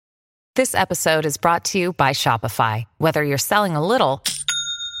This episode is brought to you by Shopify. Whether you're selling a little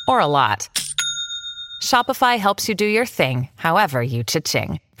or a lot, Shopify helps you do your thing, however you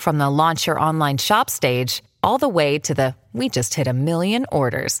cha-ching. From the launch your online shop stage, all the way to the we just hit 1 million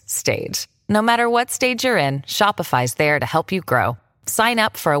orders stage. No matter what stage you're in, Shopify's there to help you grow. Sign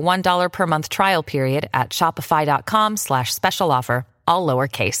up for a $1 per month trial period at shopify.com/special offer, all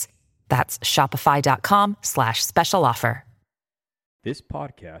lowercase. That's shopify.com/special offer. This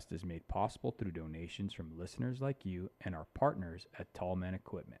podcast is made possible through donations from listeners like you and our partners at Tall Man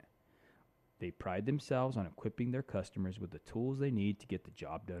Equipment. They pride themselves on equipping their customers with the tools they need to get the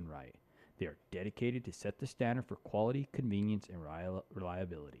job done right. They are dedicated to set the standard for quality, convenience, and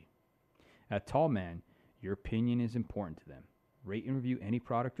reliability. At Tall Man, your opinion is important to them. Rate and review any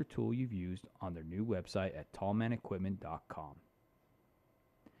product or tool you've used on their new website at tallmanequipment.com.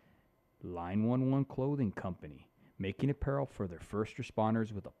 Line 11 Clothing Company, making apparel for their first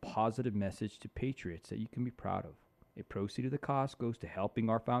responders with a positive message to patriots that you can be proud of. A proceed of the cost goes to helping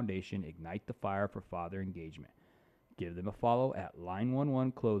our foundation ignite the fire for father engagement. Give them a follow at Line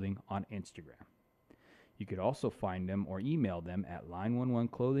 11 Clothing on Instagram. You could also find them or email them at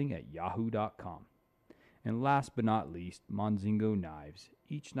line11clothing@yahoo.com. And last but not least, Monzingo Knives.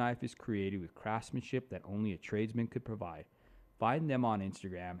 Each knife is created with craftsmanship that only a tradesman could provide. Find them on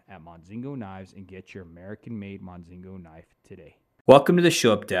Instagram at Monzingo Knives and get your American-made Monzingo knife today. Welcome to the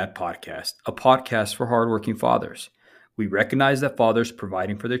Show Up Dad podcast, a podcast for hardworking fathers. We recognize that fathers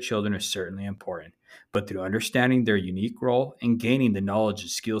providing for their children is certainly important, but through understanding their unique role and gaining the knowledge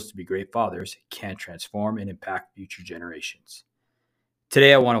and skills to be great fathers can transform and impact future generations.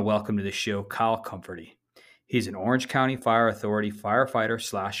 Today, I want to welcome to the show Kyle Conforti. He's an Orange County Fire Authority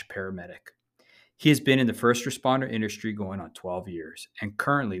firefighter/paramedic. He has been in the first responder industry going on 12 years and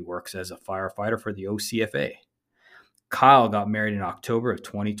currently works as a firefighter for the OCFA. Kyle got married in October of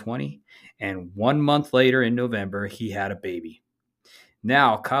 2020, and 1 month later in November, he had a baby.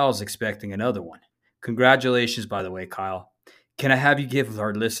 Now, Kyle's expecting another one. Congratulations, by the way, Kyle. Can I have you give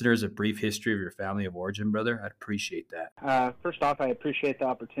our listeners a brief history of your family of origin, brother? I'd appreciate that. First off, I appreciate the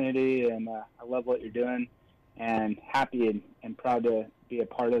opportunity, and I love what you're doing, and happy and proud to be a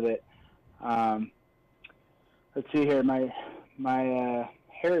part of it. Let's see here. My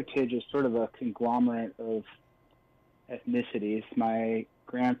heritage is sort of a conglomerate of ethnicities. My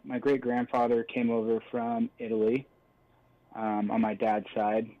great grandfather came over from Italy on my dad's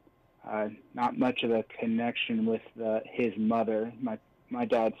side. Not much of a connection with his mother. My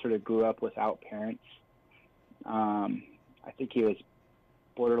dad sort of grew up without parents. I think he was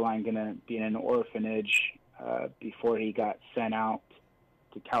borderline going to be in an orphanage before he got sent out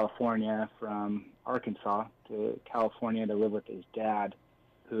to California from Arkansas to California to live with his dad,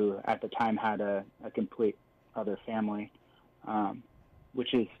 who at the time had a complete other family,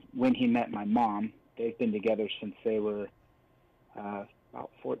 which is when he met my mom. They've been together since they were about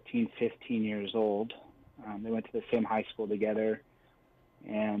 14, 15 years old. They went to the same high school together,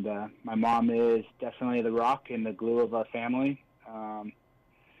 and my mom is definitely the rock and the glue of our family.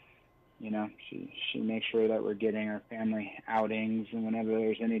 She makes sure that we're getting our family outings, and whenever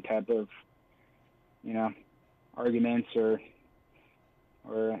there's any type of, arguments or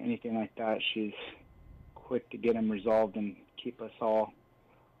anything like that, she's quick to get them resolved and keep us all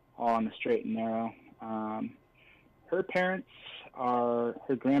on the straight and narrow. Her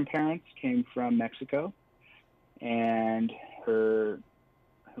grandparents came from Mexico, and her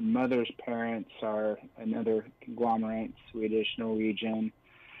mother's parents are another conglomerate, Swedish, Norwegian.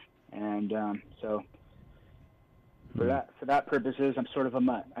 And so for that purposes, I'm sort of a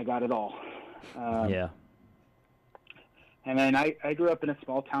mutt. I got it all. Yeah. And then I grew up in a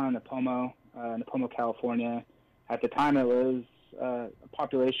small town in Napomo, California. At the time, it was a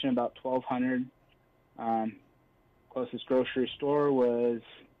population about 1,200. Closest grocery store was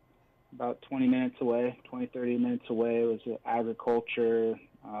about 30 minutes away. It was an agriculture,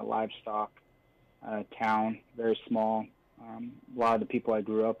 livestock town, very small. A lot of the people I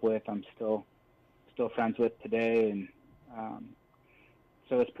grew up with, I'm still friends with today, and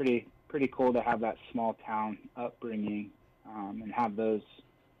so it's pretty cool to have that small town upbringing and have those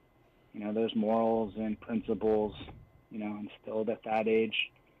morals and principles, instilled at that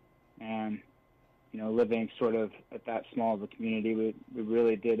age, and living sort of at that small of a community, we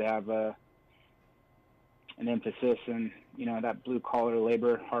really did have an emphasis in that blue collar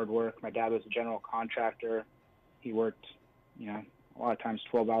labor, hard work. My dad was a general contractor. He worked a lot of times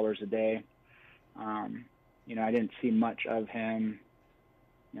 12 hours a day. I didn't see much of him,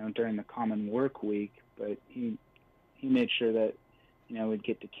 during the common work week, but he made sure that, we'd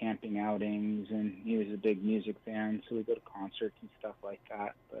get to camping outings, and he was a big music fan, so we'd go to concerts and stuff like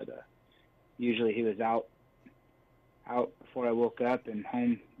that. But usually he was out before I woke up and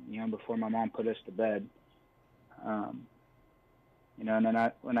home, before my mom put us to bed. And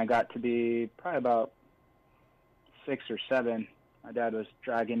then when I got to be probably about 6 or 7, my dad was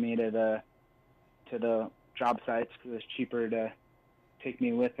dragging me to the job sites because it was cheaper to take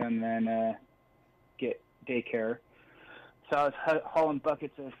me with him than get daycare. So I was hauling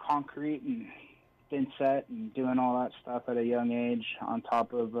buckets of concrete and thin set and doing all that stuff at a young age, on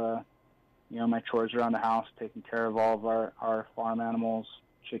top of my chores around the house, taking care of all of our farm animals,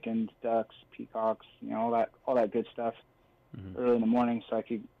 chickens, ducks, peacocks, all that good stuff. Mm-hmm. Early in the morning,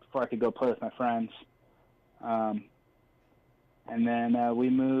 before I could go play with my friends. And then we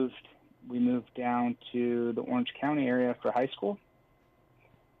moved down to the Orange County area for high school.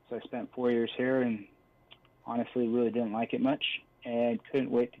 So I spent 4 years here, and honestly really didn't like it much, and couldn't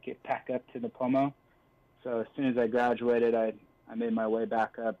wait to get back up to the Pomo. So as soon as I graduated, I made my way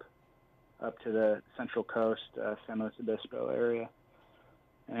back up to the Central Coast, San Luis Obispo area,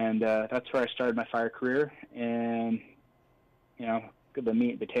 and that's where I started my fire career. And the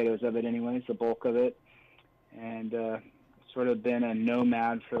meat and potatoes of it, anyways, the bulk of it, and sort of been a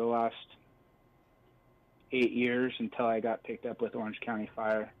nomad for the last 8 years until I got picked up with Orange County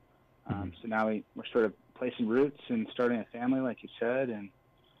Fire. So now we're sort of placing roots and starting a family, like you said, and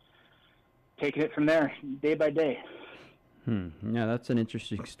taking it from there day by day. Yeah, that's an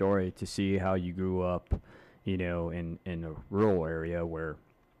interesting story to see how you grew up, in a rural area where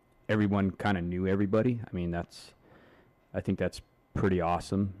everyone kind of knew everybody. I think that's pretty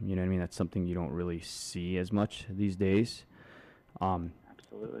awesome. You know what I mean? That's something you don't really see as much these days.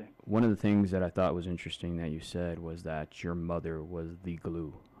 Absolutely. One of the things that I thought was interesting that you said was that your mother was the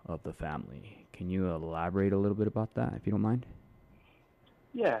glue of the family. Can you elaborate a little bit about that, if you don't mind?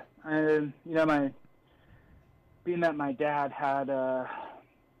 Yeah. Being that my dad had,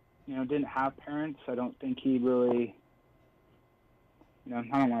 didn't have parents, I don't think he really, I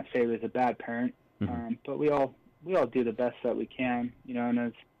don't want to say he was a bad parent, but we all do the best that we can,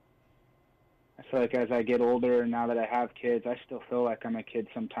 and I feel like as I get older, now that I have kids, I still feel like I'm a kid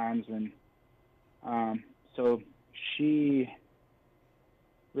sometimes, and so she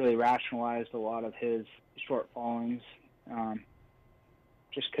really rationalized a lot of his shortfallings,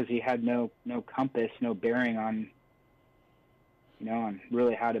 just because he had no compass, no bearing on, on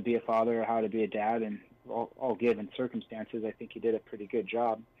really how to be a father or how to be a dad, and all given circumstances, I think he did a pretty good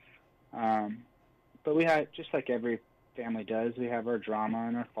job. But we had, just like every family does, we have our drama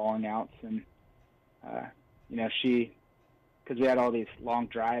and our falling outs, and because we had all these long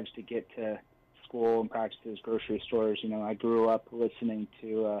drives to get to school and practices, grocery stores. I grew up listening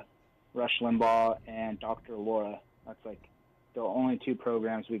to Rush Limbaugh and Dr. Laura. That's like the only 2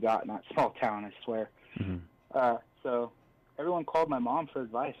 programs we got in that small town, I swear. Mm-hmm. So everyone called my mom for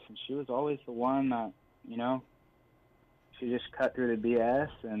advice, and she was always the one that, she just cut through the BS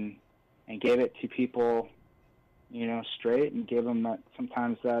and gave it to people, straight, and gave them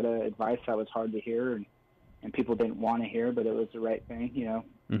sometimes that advice that was hard to hear and people didn't want to hear, but it was the right thing.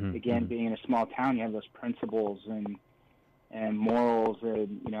 Mm-hmm. Again, being in a small town, you have those principles and morals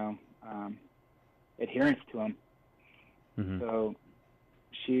and, adherence to them. Mm-hmm. So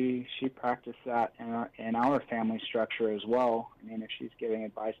she practiced that in our family structure as well. If she's giving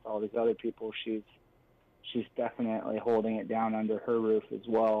advice to all these other people, she's definitely holding it down under her roof as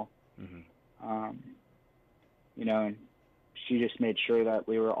well. Mm-hmm. And she just made sure that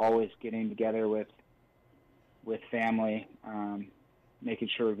we were always getting together with family, making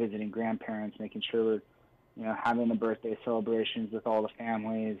sure we're visiting grandparents, making sure we're, having the birthday celebrations with all the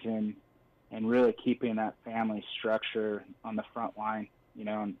families, and really keeping that family structure on the front line,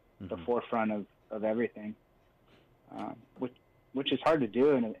 on mm-hmm. the forefront of everything, which is hard to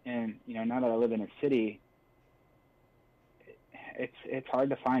do. And now that I live in a city, it's hard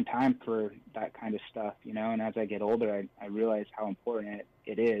to find time for that kind of stuff, and as I get older, I realize how important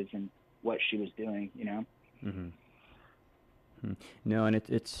it is and what she was doing, Mm-hmm. No, and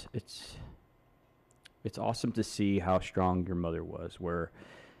it's awesome to see how strong your mother was, where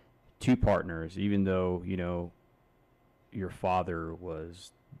 2 partners, even though, your father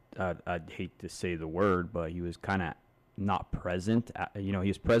was, I'd hate to say the word, but he was kind of not present. He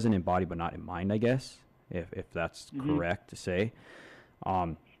was present in body, but not in mind, I guess, if that's mm-hmm. correct to say.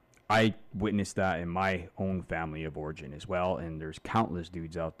 I witnessed that in my own family of origin as well, and there's countless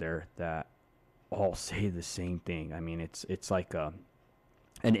dudes out there that all say the same thing. It's like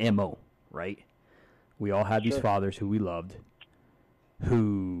an MO, right? We all had these fathers who we loved,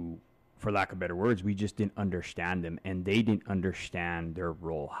 who, for lack of better words, we just didn't understand them, and they didn't understand their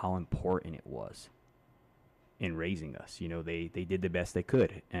role, how important it was in raising us. They did the best they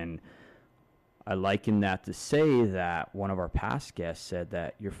could, and I liken that to say that one of our past guests said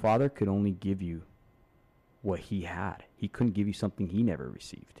that your father could only give you what he had. He couldn't give you something he never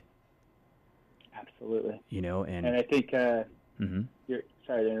received. Absolutely. You know, and I think you're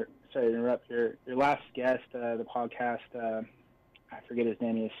sorry to interrupt. Your last guest, the podcast, I forget his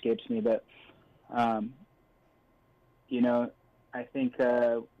name. He escapes me, but you know, I think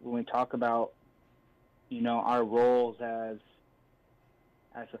when we talk about, you know, our roles as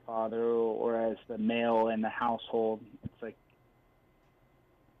a father or as the male in the household, it's like,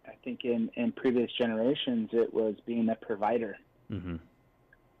 I think in previous generations it was being a provider. Mm-hmm.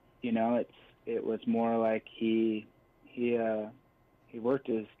 You know, it was more like he worked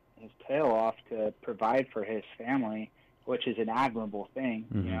his tail off to provide for his family, which is an admirable thing.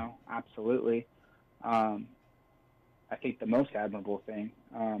 Mm-hmm. You know, absolutely. I think the most admirable thing,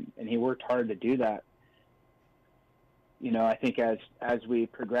 and he worked hard to do that. You know, I think as we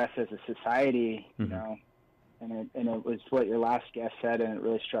progress as a society, you Mm-hmm. know, and it was what your last guest said, and it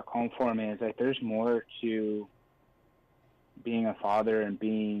really struck home for me, is that there's more to being a father and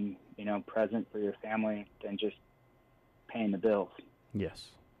being, you know, present for your family than just paying the bills. Yes.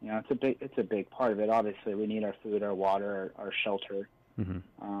 You know, it's a big part of it. Obviously, we need our food, our water, our shelter. Mm-hmm.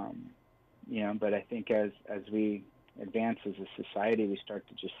 You know, but I think as we advance as a society, we start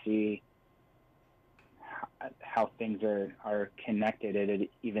to just see how things are connected at an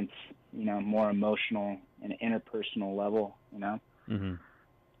even, you know, more emotional and interpersonal level, you know? Mm-hmm.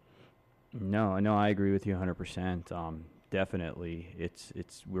 No, I agree with you 100%. Definitely,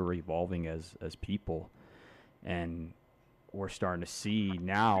 we're evolving as people, and we're starting to see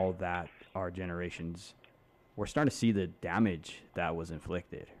now that our generations, we're starting to see the damage that was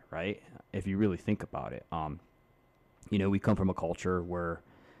inflicted, right? If you really think about it, you know, we come from a culture where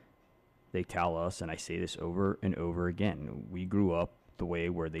they tell us, and I say this over and over again, we grew up the way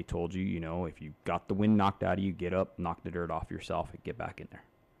where they told you, you know, if you got the wind knocked out of you, get up, knock the dirt off yourself, and get back in there,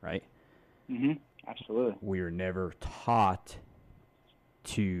 right? Mm-hmm. Absolutely. We were never taught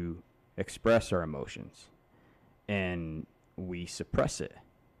to express our emotions, and we suppress it.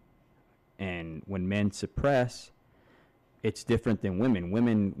 And when men suppress, it's different than women.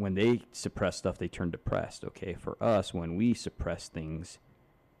 Women, when they suppress stuff, they turn depressed, okay? For us, when we suppress things,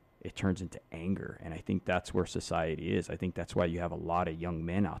 it turns into anger. And I think that's where society is. I think that's why you have a lot of young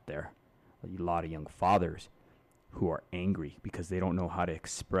men out there, a lot of young fathers who are angry because they don't know how to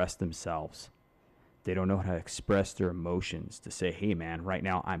express themselves. They don't know how to express their emotions, to say, hey, man, right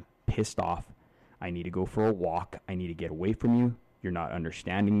now I'm pissed off. I need to go for a walk. I need to get away from you. You're not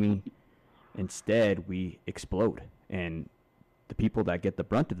understanding me. Instead, we explode. And the people that get the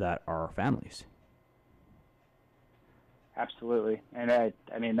brunt of that are our families. Absolutely. And I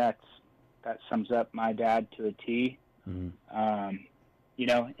mean, that sums up my dad to a T. Mm-hmm. You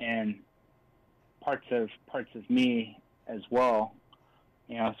know, and parts of me as well.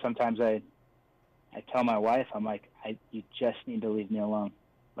 You know, sometimes I tell my wife, I'm like, you just need to leave me alone.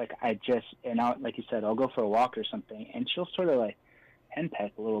 Like, like you said, I'll go for a walk or something, and she'll sort of like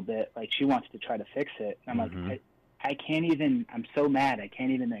henpeck a little bit, like she wants to try to fix it. And I'm Mm-hmm. like, I can't even, I'm so mad, I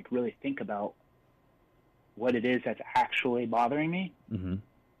can't even like really think about what it is that's actually bothering me. Mm-hmm.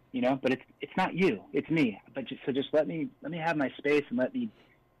 You know, but it's not you, it's me. But just let me have my space and let me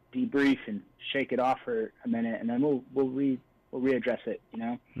debrief and shake it off for a minute, and then we'll readdress it. You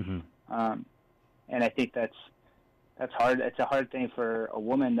know, Mm-hmm. And I think that's hard. It's a hard thing for a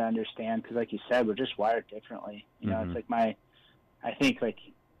woman to understand because, like you said, we're just wired differently. You know, Mm-hmm. it's like I think like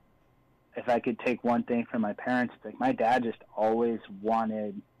if I could take one thing from my parents, it's like my dad just always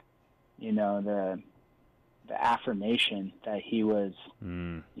wanted, you know, the affirmation that he was,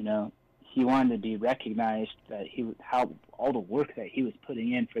 you know, he wanted to be recognized, that how all the work that he was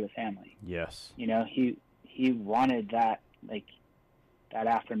putting in for the family. Yes. You know, he wanted that, like, that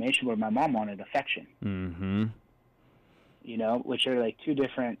affirmation, where my mom wanted affection. Mm-hmm. You know, which are like two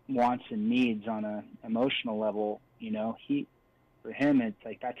different wants and needs on a emotional level. You know, for him, it's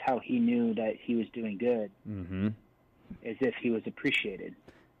like that's how he knew that he was doing good, Mm-hmm. as if he was appreciated,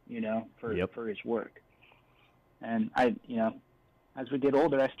 you know, for his work. And you know, as we get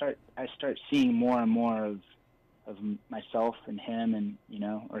older, I start seeing more and more of myself and him, and you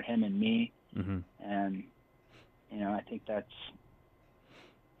know, or him and me. Mm-hmm. And you know, I think that's,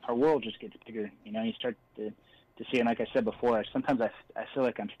 our world just gets bigger. You know, you start to see, and like I said before, sometimes I feel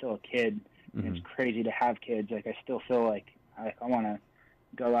like I'm still a kid. Mm-hmm. And it's crazy to have kids. Like I still feel like I want to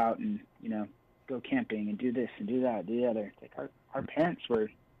go out and, you know, go camping and do this and do that, do the other. It's like our parents were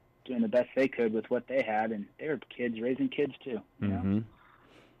doing the best they could with what they had, and they were kids raising kids too. You Mm-hmm. know?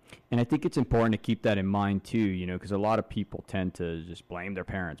 And I think it's important to keep that in mind too, because a lot of people tend to just blame their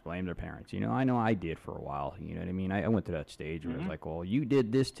parents. I know I did for a while. You know what I mean? I went to that stage where it's like, well, you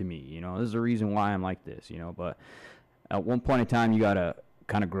did this to me. This is the reason why I'm like this. But at one point in time, you gotta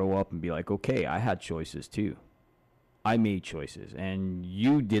kind of grow up and be like, okay, I had choices too. I made choices, and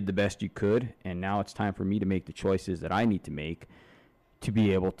you did the best you could, and now it's time for me to make the choices that I need to make to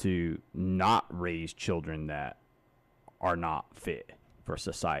be able to not raise children that are not fit for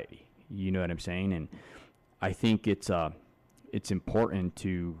society. You know what I'm saying? And I think it's important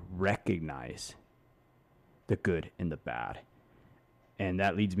to recognize the good and the bad. And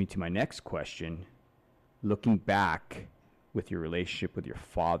that leads me to my next question. Looking back with your relationship with your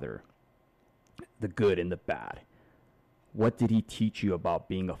father, the good and the bad, what did he teach you about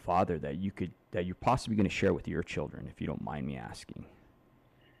being a father that you're possibly going to share with your children, if you don't mind me asking?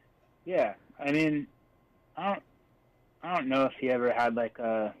 Yeah, I mean, I don't know if he ever had like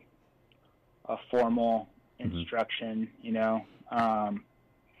a formal instruction,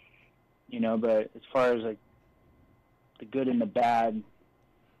 but as far as like the good and the bad,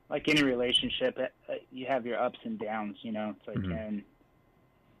 like any relationship, you have your ups and downs, it's like, and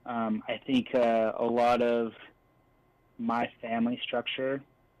I think a lot of my family structure,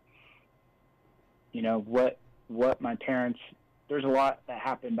 what my parents, there's a lot that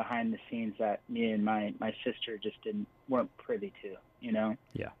happened behind the scenes that me and my sister just weren't privy to,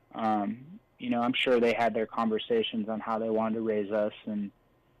 Yeah. I'm sure they had their conversations on how they wanted to raise us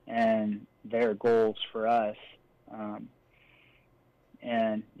and their goals for us.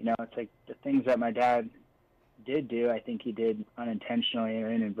 And, it's like the things that my dad did do, I think he did unintentionally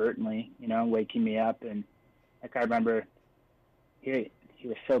or inadvertently, waking me up. And like, I remember he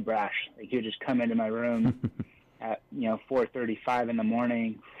was so brash. Like, he would just come into my room at 4:35 in the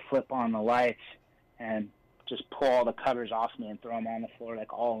morning, flip on the lights, and just pull all the covers off me and throw them on the floor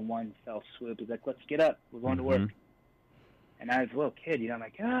like all in one fell swoop. He's like, "Let's get up, we're going to work." And I was a little kid, I'm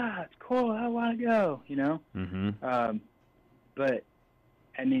like, it's cool, I want to go, but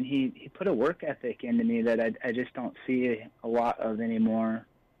I mean, he put a work ethic into me that I just don't see a lot of anymore,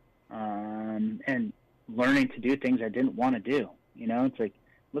 and learning to do things I didn't want to do. It's like,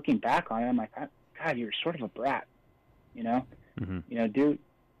 looking back on it, I'm like, God, you're sort of a brat, he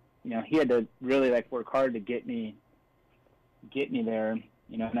had to really like work hard to get me there,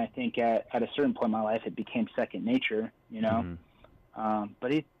 and I think at a certain point in my life, it became second nature,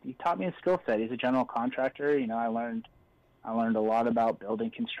 but he taught me a skill set. He's a general contractor. I learned a lot about building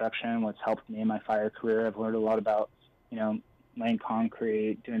construction, what's helped me in my fire career. I've learned a lot about, laying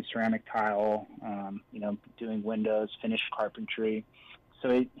concrete, doing ceramic tile, doing windows, finished carpentry.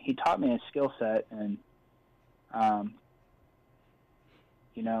 So he taught me a skill set, and,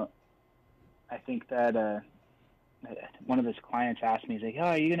 I think that one of his clients asked me, he's like, "Oh,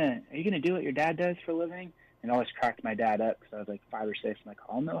 are you gonna do what your dad does for a living?" And I always cracked my dad up because I was like 5 or 6. I'm like,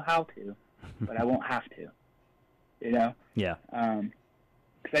 "I'll know how to, but I won't have to," Yeah.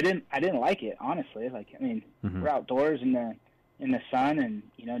 Because I didn't like it, honestly. Like, I mean, we're outdoors in the sun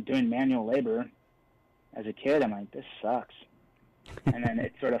and doing manual labor. As a kid, I'm like, this sucks. And then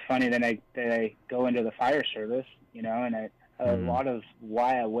it's sort of funny that I go into the fire service, and a lot of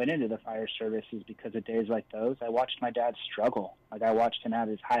why I went into the fire service is because of days like those. I watched my dad struggle. Like, I watched him have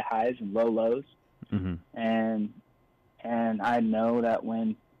his high highs and low lows. And I know that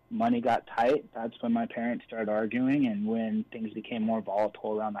when money got tight, that's when my parents started arguing, and when things became more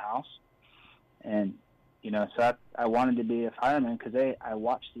volatile around the house. And so I wanted to be a fireman because I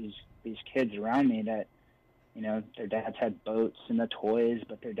watched these kids around me that their dads had boats and the toys,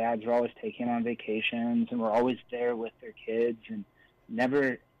 but their dads were always taking on vacations and were always there with their kids and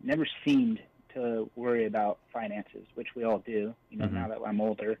never seemed to worry about finances, which we all do, now that I'm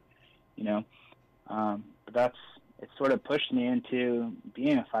older, but it sort of pushed me into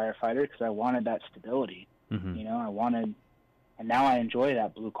being a firefighter because I wanted that stability. I wanted, and now I enjoy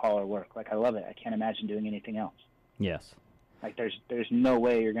that blue collar work. Like, I love it. I can't imagine doing anything else. Yes. Like, there's no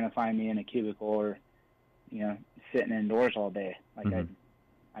way you're going to find me in a cubicle or, sitting indoors all day. Like,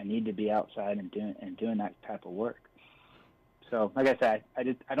 I need to be outside and doing that type of work. So, like I said,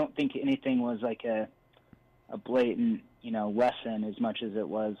 I don't think anything was like a blatant, lesson as much as it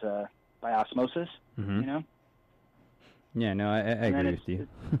was by osmosis, Yeah, no, I agree with you.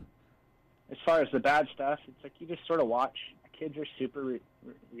 As far as the bad stuff, it's like you just sort of watch. Kids are super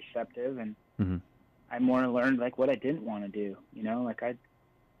receptive, and I more learned like what I didn't want to do. Like I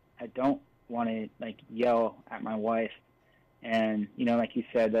don't want to like yell at my wife, and like you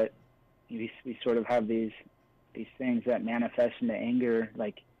said, that we sort of have these things that manifest into anger.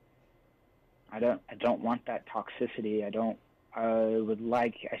 Like I don't want that toxicity. I don't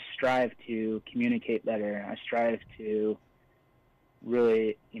I strive to communicate better. I strive to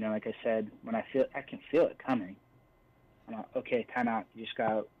really, like I said, when I can feel it coming. I'm like, okay, time out. You just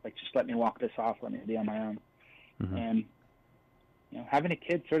gotta, just let me walk this off. Let me be on my own. Mm-hmm. And, having a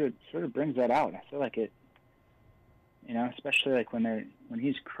kid sort of brings that out. I feel like it, especially when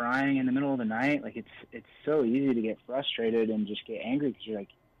he's crying in the middle of the night, it's so easy to get frustrated and just get angry because you're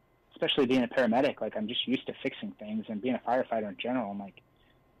especially being a paramedic, I'm just used to fixing things, and being a firefighter in general, I'm like,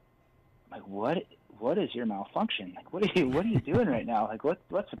 what is your malfunction? What are you doing right now?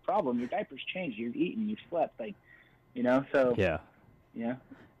 What's the problem? Your diaper's changed, you've eaten, you've slept, so yeah. When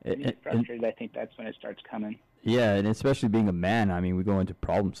you get frustrated, I think that's when it starts coming. Yeah, and especially being a man, I mean, we go into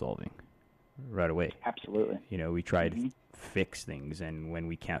problem solving right away. Absolutely. We try to fix things, and when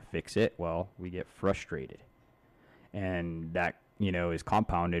we can't fix it, well, we get frustrated. And that, is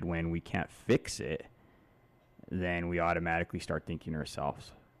compounded when we can't fix it, then we automatically start thinking to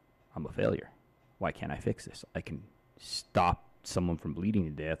ourselves, I'm a failure. Why can't I fix this? I can stop someone from bleeding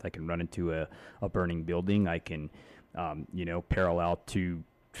to death. I can run into a burning building. I can, parallel two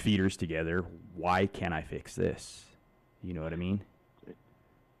feeders together. Why can't I fix this? You know what I mean?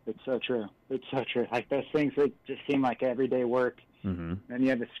 It's so true. It's so true. Those things that just seem like everyday work. Mm-hmm. Then you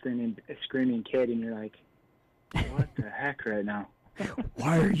have a screaming kid, and you're like, what the heck right now?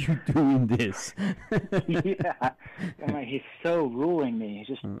 Why are you doing this? Yeah. I'm like, he's so ruling me. He's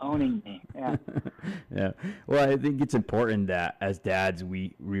just owning me. Yeah. Yeah. Well, I think it's important that as dads,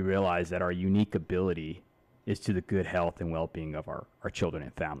 we realize that our unique ability is to the good health and well-being of our children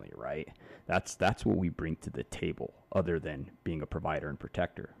and family, right? That's what we bring to the table, other than being a provider and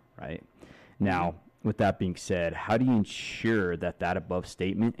protector, right? Now, with that being said, how do you ensure that above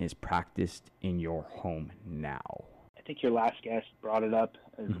statement is practiced in your home now? I think your last guest brought it up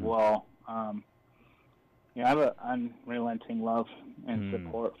as well. I have an unrelenting love and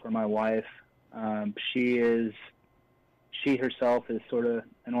support for my wife. She herself is sort of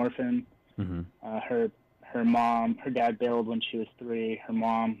an orphan. Her mom, her dad bailed when she was 3. Her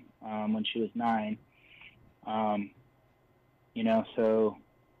mom when she was 9. So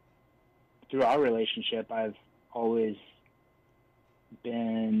through our relationship, I've always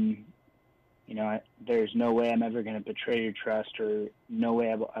been, there's no way I'm ever going to betray your trust, or no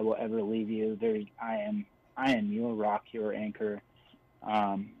way I will ever leave you. I am your rock, your anchor.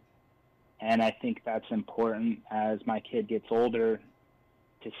 And I think that's important as my kid gets older,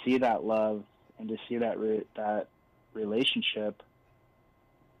 to see that love and to see that relationship,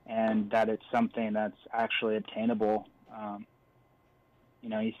 and that it's something that's actually obtainable.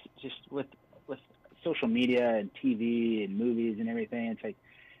 He's just with social media and TV and movies and everything. It's like,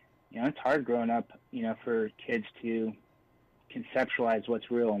 it's hard growing up, for kids to conceptualize what's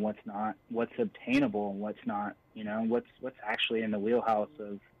real and what's not, what's obtainable and what's not, what's actually in the wheelhouse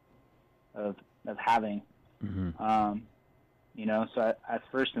of having. So I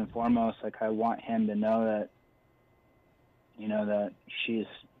first and foremost, I want him to know that, that she's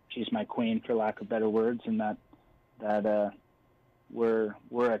my queen, for lack of better words, and that we're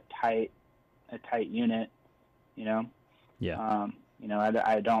a tight unit, Yeah.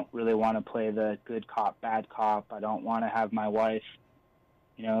 I don't really want to play the good cop, bad cop. I don't want to have my wife,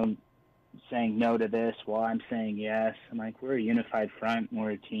 saying no to this while I'm saying yes. I'm like, we're a unified front and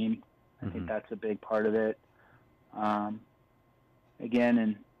we're a team. I think that's a big part of it.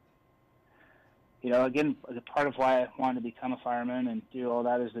 Again, the part of why I wanted to become a fireman and do all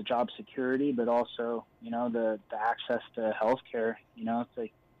that is the job security, but also, the access to health care. It's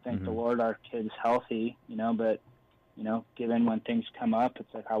like, thank the Lord our kid's healthy, but, given when things come up,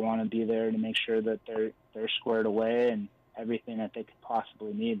 it's like I want to be there to make sure that they're squared away and everything that they could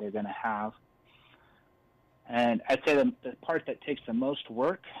possibly need they're going to have. And I'd say the part that takes the most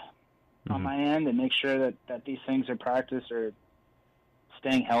work on my end and make sure that these things are practiced are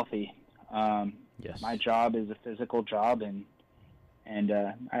staying healthy. Yes. My job is a physical job, and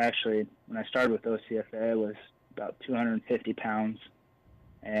I actually, when I started with OCFA, I was about 250 pounds,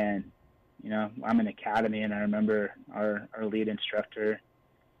 and I'm an academy, and I remember our lead instructor,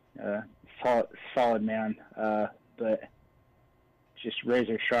 solid man, but just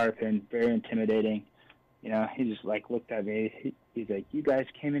razor sharp and very intimidating. He just looked at me. He's like, "You guys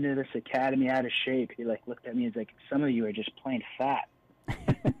came into this academy out of shape." He looked at me. He's like, "Some of you are just plain fat."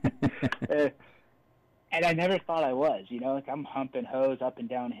 And I never thought I was. I'm humping hose up and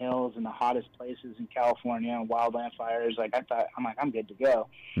down hills in the hottest places in California, wildland fires. I'm good to go.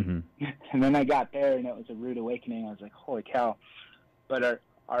 And then I got there, and it was a rude awakening. I was like, holy cow. But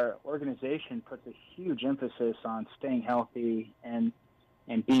our organization puts a huge emphasis on staying healthy and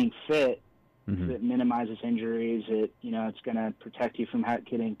being fit Mm-hmm. It minimizes injuries. It's going to protect you from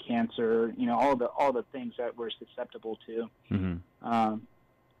getting cancer. All the things that we're susceptible to. Mm-hmm.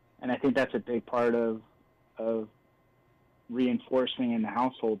 And I think that's a big part of reinforcing in the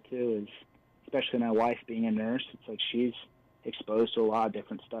household too. Is especially my wife being a nurse. It's like she's exposed to a lot of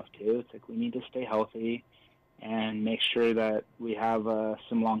different stuff too. It's like we need to stay healthy and make sure that we have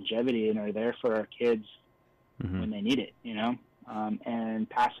some longevity and are there for our kids mm-hmm. when they need it. And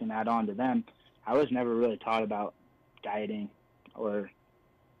passing that on to them. I was never really taught about dieting, or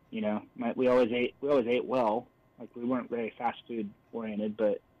we always ate well. Like, we weren't very fast food oriented,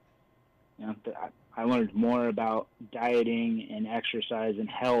 but I learned more about dieting and exercise and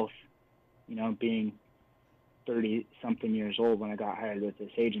health, being 30 something years old when I got hired with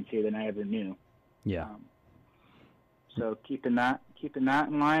this agency than I ever knew. Yeah. So keeping that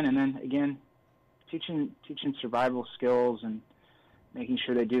in line, and then again, teaching survival skills and making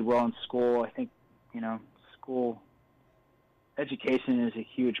sure they do well in school. I think, school education is a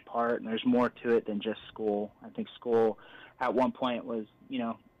huge part, and there's more to it than just school. I think school at one point was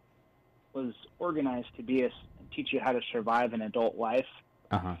organized to teach you how to survive an adult life.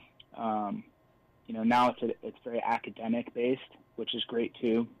 Uh-huh. Now it's very academic based, which is great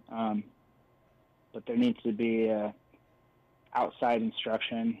too. But there needs to be outside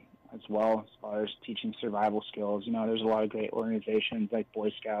instruction as well, as far as teaching survival skills. There's a lot of great organizations like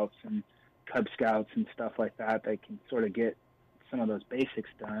Boy Scouts and Cub Scouts and stuff like that can sort of get some of those basics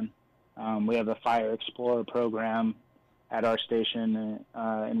done. We have a Fire Explorer program at our station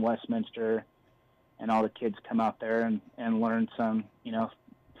in Westminster, and all the kids come out there and learn some,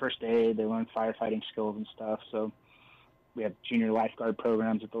 first aid. They learn firefighting skills and stuff. So we have junior lifeguard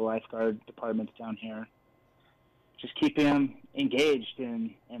programs at the lifeguard departments down here. Just keeping them engaged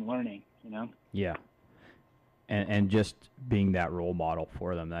in learning, Yeah. And just being that role model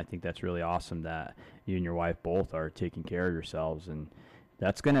for them. I think that's really awesome that you and your wife both are taking care of yourselves, and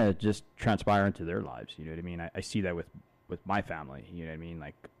that's going to just transpire into their lives. You know what I mean? I see that with my family. You know what I mean?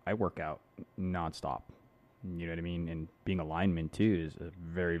 Like, I work out nonstop. You know what I mean? And being a lineman too is a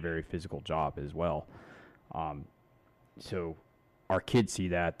very, very physical job as well. So our kids see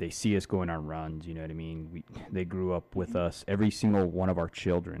that. They see us going on runs. You know what I mean? They grew up with us. Every single one of our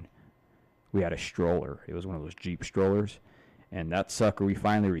children, we had a stroller. It was one of those Jeep strollers. And that sucker, we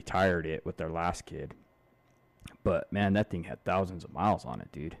finally retired it with our last kid. But, man, that thing had thousands of miles on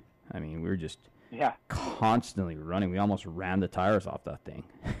it, dude. I mean, we were just constantly running. We almost ran the tires off that thing.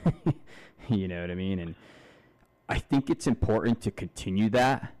 You know what I mean? And I think it's important to continue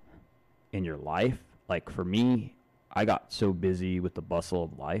that in your life. Like, for me, I got so busy with the bustle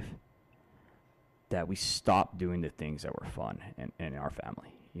of life that we stopped doing the things that were fun in our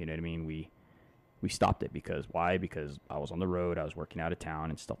family. You know what I mean? We stopped it because why? Because I was on the road, I was working out of town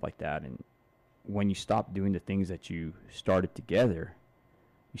and stuff like that. And when you stop doing the things that you started together,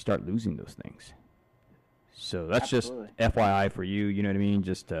 you start losing those things. So that's Absolutely. Just FYI for you, you know what I mean?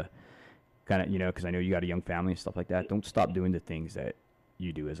 Just to kind of, because I know you got a young family and stuff like that. Don't stop doing the things that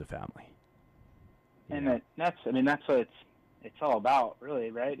you do as a family. And that's what it's all about,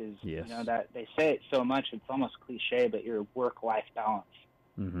 really, right? Is yes. That they say it so much, it's almost cliche, but your work-life balance.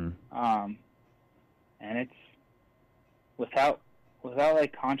 Mm-hmm. And it's without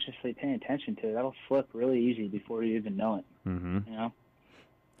like consciously paying attention to it, that'll slip really easy before you even know it. Mm-hmm.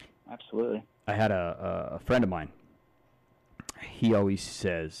 Absolutely. I had a friend of mine. He always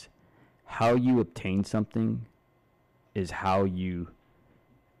says, how you obtain something is how you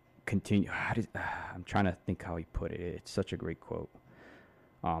continue. I'm trying to think how he put it. It's such a great quote.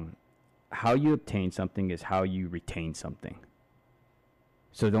 How you obtain something is how you retain something.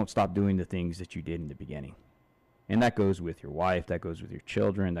 So don't stop doing the things that you did in the beginning. And that goes with your wife, that goes with your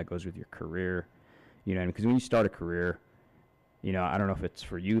children, that goes with your career. Because when you start a career, I don't know if it's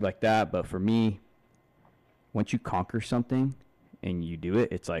for you like that, but for me, once you conquer something and you do it,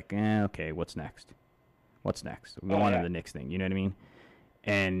 it's like, okay, what's next? What's next? We go on to the next thing. You know what I mean?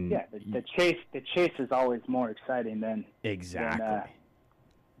 And the chase is always more exciting than exactly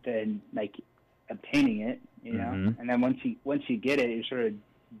than like obtaining it. Mm-hmm. And then once you get it, you're sort of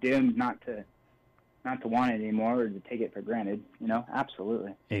doomed not to want it anymore or to take it for granted.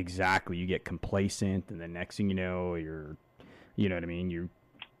 Absolutely. Exactly. You get complacent, and the next thing you know, you know what I mean, you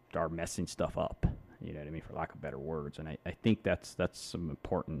start messing stuff up. You know what I mean, for lack of better words. And I think that's some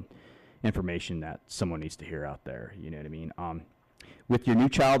important information that someone needs to hear out there. You know what I mean? With your new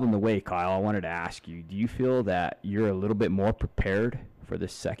child on the way, Kyle, I wanted to ask you, do you feel that you're a little bit more prepared for the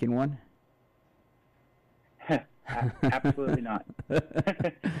second one? Absolutely not.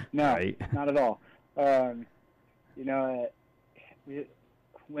 No, right. Not at all.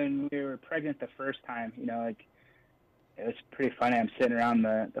 when we were pregnant the first time, like, it was pretty funny. I'm sitting around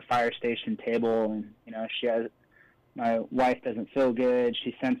the fire station table, and, my wife doesn't feel good.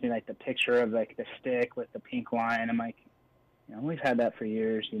 She sends me, like, the picture of, like, the stick with the pink line. I'm like, we've had that for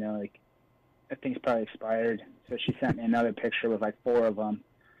years, like, that thing's probably expired. So she sent me another picture with, like, 4 of them.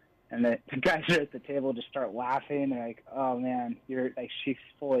 And the guys are at the table just start laughing. They're like, oh, man, you're, like, she's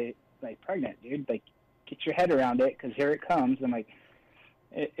fully, like, pregnant, dude. Like, get your head around it, because here it comes. I'm like,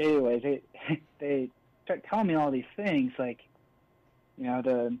 anyways, they start telling me all these things, like,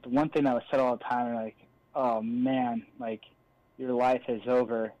 the one thing that was said all the time, like, oh man, like, your life is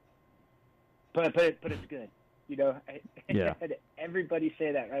over, but it's good, Yeah. Everybody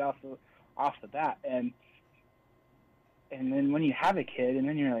say that right off the bat, and then when you have a kid, and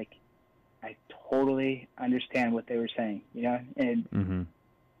then you're like, I totally understand what they were saying, and Mm-hmm.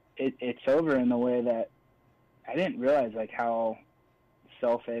 It's over in the way that I didn't realize, like, how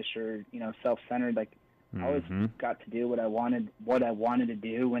selfish or self-centered, like, I always got to do what I wanted to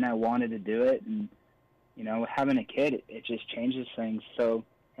do when I wanted to do it, and having a kid, it just changes things. So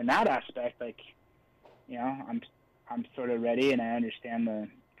in that aspect, like, I'm sort of ready, and I understand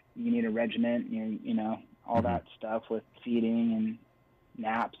you need a regiment, all that stuff with feeding and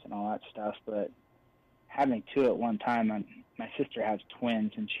naps and all that stuff. But having 2 at one time, my sister has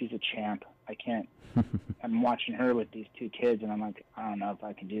twins, and she's a champ. I can't. I'm watching her with these 2 kids, and I'm like, I don't know if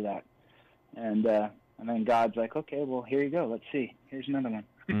I can do that. And then God's like, okay, well, here you go. Let's see. Here's another one.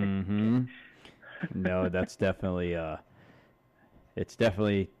 Mm-hmm. No, that's definitely it's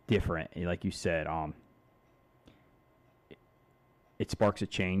definitely different. Like you said, it sparks a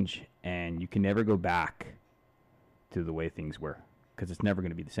change, and you can never go back to the way things were, because it's never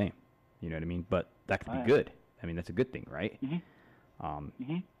going to be the same. You know what I mean? But that could be good. I mean, that's a good thing, right?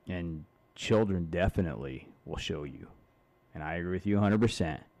 Mm-hmm. And children definitely will show you, and I agree with you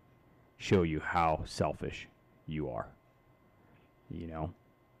 100%, show you how selfish you are,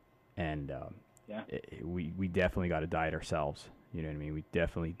 and we definitely got to diet ourselves. You know what I mean? We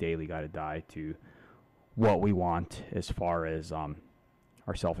definitely daily got to die to what we want as far as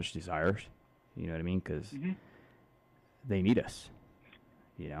our selfish desires. You know what I mean? Because they need us.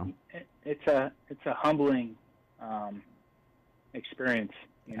 It's a humbling experience.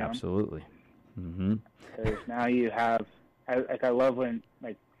 Absolutely. Mm-hmm. Because now you have, I love when,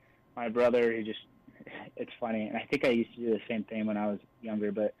 like, my brother, it's funny, and I think I used to do the same thing when I was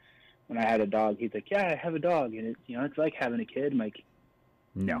younger, but when I had a dog, he's like, yeah, I have a dog, and it's like having a kid. I'm like,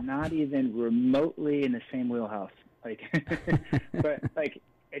 no, not even remotely in the same wheelhouse. Like, but, like,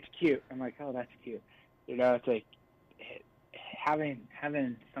 it's cute. I'm like, oh, that's cute. It's like having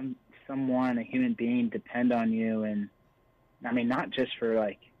someone, a human being, depend on you, and I mean, not just for,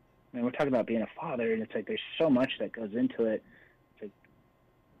 like, we're talking about being a father, and it's like there's so much that goes into it. It's like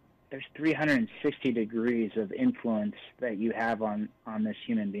there's 360 degrees of influence that you have on this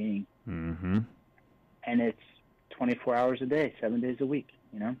human being. Mm-hmm. And it's 24 hours a day, 7 days a week,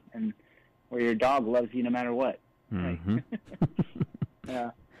 and where your dog loves you no matter what. Mm-hmm.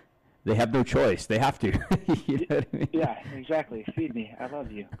 Yeah. They have no choice. They have to. You know what I mean? Yeah, exactly. Feed me. I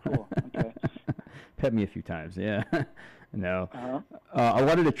love you. Cool. Okay. Pet me a few times. Yeah. No. Uh-huh. I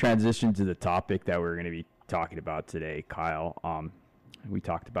wanted to transition to the topic that we're going to be talking about today, Kyle. We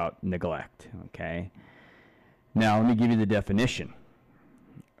talked about neglect. Okay. Now, let me give you the definition.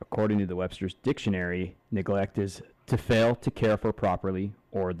 According to the Webster's Dictionary, neglect is to fail to care for properly,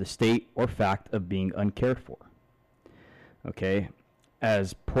 or the state or fact of being uncared for. Okay.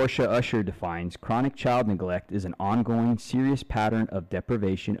 As Portia Usher defines, chronic child neglect is an ongoing, serious pattern of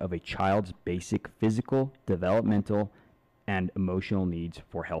deprivation of a child's basic physical, developmental, and emotional needs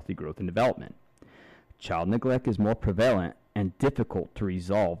for healthy growth and development. Child neglect is more prevalent and difficult to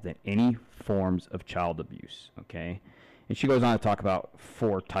resolve than any forms of child abuse. Okay. And she goes on to talk about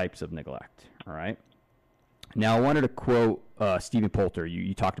 4 types of neglect. All right. Now, I wanted to quote Stephen Poulter.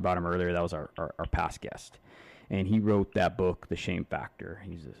 You talked about him earlier. That was our past guest. And he wrote that book, The Shame Factor.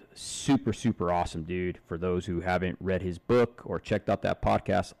 He's a super, super awesome dude. For those who haven't read his book or checked out that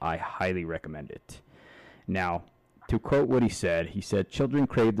podcast, I highly recommend it. Now, to quote what he said, children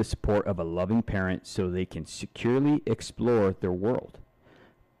crave the support of a loving parent so they can securely explore their world.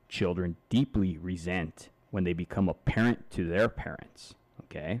 Children deeply resent when they become a parent to their parents.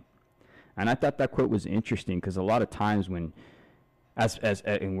 Okay? And I thought that quote was interesting because a lot of times when,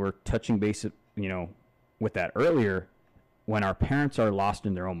 and we're touching base, with that earlier, when our parents are lost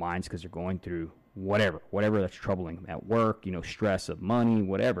in their own minds because they're going through whatever that's troubling them at work, stress of money,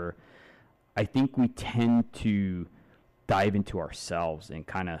 whatever, I think we tend to dive into ourselves and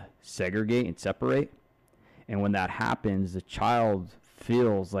kind of segregate and separate. And when that happens, the child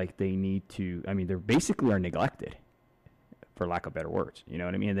feels like they need to, I mean, they're basically are neglected, for lack of better words. You know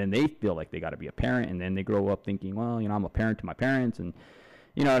what I mean? And then they feel like they got to be a parent, and then they grow up thinking, well, I'm a parent to my parents, and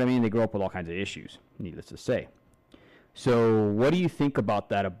you know what I mean? They grow up with all kinds of issues, needless to say. So what do you think about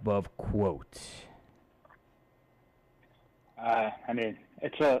that above quote? I mean,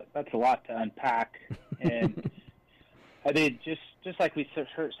 that's a lot to unpack, and I mean, just like we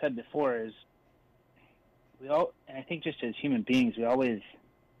said before, is and I think just as human beings, we always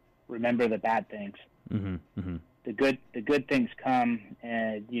remember the bad things. Mm-hmm, mm-hmm. The good things come,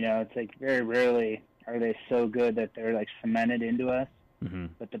 and it's like very rarely are they so good that they're like cemented into us. Mm-hmm.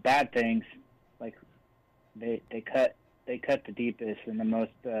 But the bad things, like they cut the deepest and the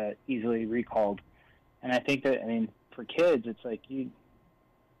most easily recalled. And I think that, I mean, for kids, it's like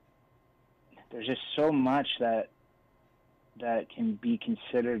there's just so much that can be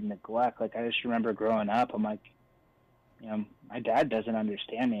considered neglect. Like, I just remember growing up, I'm like, my dad doesn't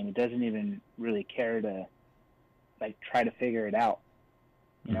understand me, and he doesn't even really care to like try to figure it out.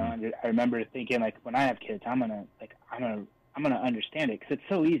 Mm-hmm. And I remember thinking, like, when I have kids, I'm gonna understand it because it's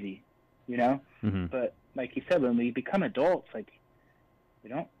so easy, Mm-hmm. But like you said, when we become adults, like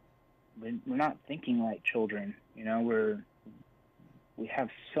we're not thinking like children. We have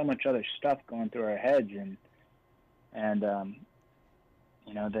so much other stuff going through our heads, and the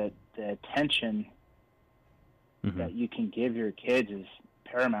attention Mm-hmm. that you can give your kids is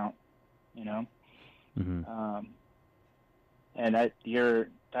paramount. Mm-hmm. And that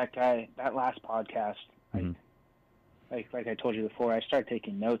last podcast, Mm-hmm. like I told you before, I started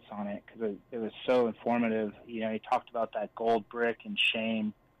taking notes on it because it was so informative. He talked about that gold brick and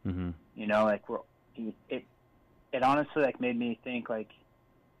shame. Mm-hmm. It honestly like made me think like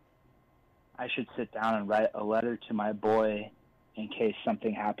I should sit down and write a letter to my boy in case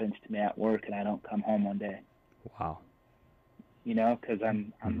something happens to me at work and I don't come home one day. Wow. Because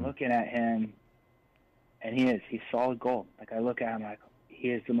I'm Mm-hmm. looking at him, and he's solid gold. Like, I look at him like he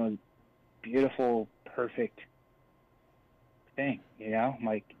is the most beautiful, perfect thing.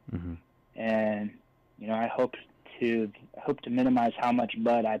 Like, Mm-hmm. and I hope to minimize how much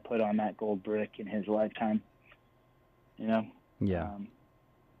mud I put on that gold brick in his lifetime. Yeah.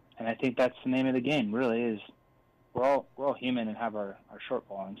 And I think that's the name of the game. Really, is we're all human and have our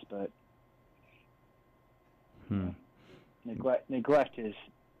shortfalls, but neglect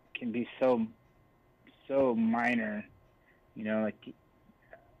can be so minor. Like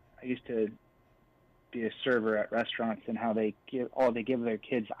I used to be a server at restaurants, and how they give their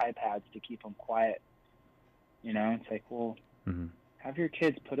kids iPads to keep them quiet. It's like, well, Mm-hmm. have your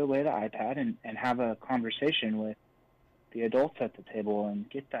kids put away the iPad and have a conversation with the adults at the table and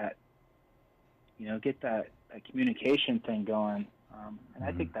get that communication thing going. And Mm-hmm.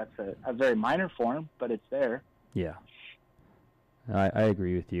 I think that's a very minor form, but it's there. Yeah. I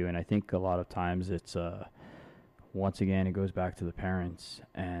agree with you, and I think a lot of times it's once again it goes back to the parents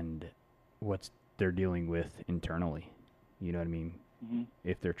and what they're dealing with internally. You know what I mean? Mm-hmm.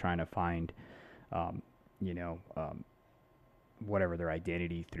 If they're trying to find, whatever their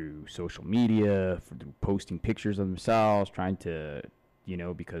identity through social media, through posting pictures of themselves, trying to,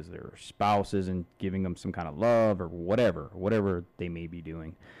 because their spouse isn't giving them some kind of love or whatever they may be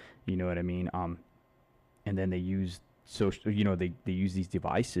doing. You know what I mean? And then they use social, they use these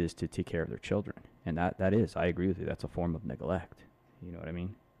devices to take care of their children. And that is, I agree with you, that's a form of neglect. You know what I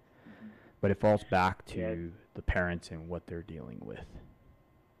mean? Mm-hmm. But it falls back to the parents and what they're dealing with,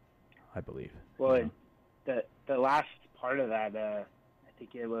 I believe. Well, the last part of that, I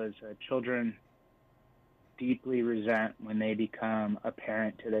think it was children deeply resent when they become a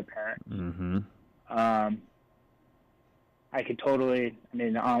parent to their parent. Mm-hmm. I could totally,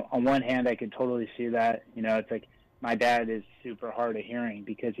 on one hand, I could totally see that. It's like my dad is super hard of hearing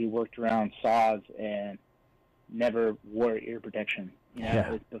because he worked around saws and never wore ear protection.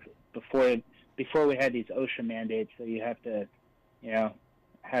 Yeah. It was before we had these OSHA mandates that you have to,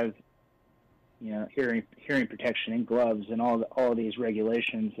 have, hearing protection and gloves and all these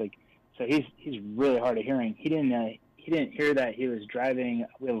regulations. Like, so he's really hard of hearing. He didn't hear that he was driving.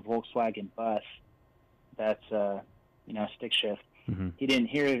 We have a Volkswagen bus that's stick shift. Mm-hmm.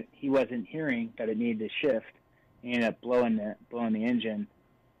 He wasn't hearing that it needed to shift. He ended up blowing the engine.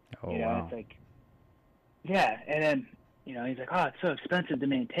 Oh, wow. It's like, yeah. And then, he's like, oh, it's so expensive to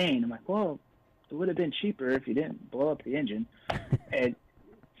maintain. I'm like, well, it would have been cheaper if you didn't blow up the engine. And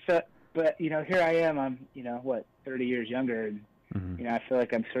so, but, here I am, I'm, 30 years younger. And, Mm-hmm. I feel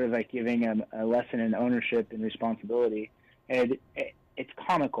like I'm sort of like giving him a lesson in ownership and responsibility. And it's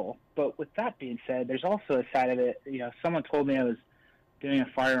comical. But with that being said, there's also a side of it. Someone told me I was doing a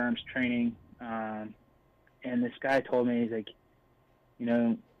firearms training, and this guy told me, he's like,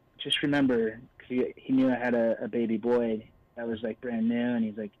 just remember, because he knew I had a baby boy that was like brand new, and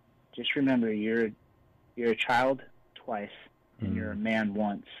he's like, just remember, you're a child twice, and you're a man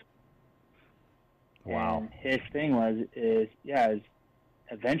once. Wow. And his thing is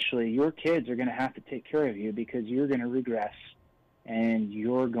eventually your kids are going to have to take care of you because you're going to regress, and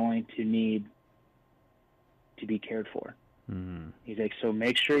you're going to need to be cared for. He's like, so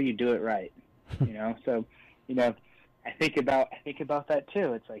make sure you do it right. So, I think about that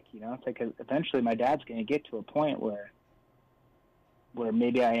too. It's like, it's like eventually my dad's going to get to a point where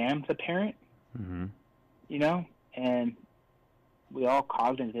maybe I am the parent, and we all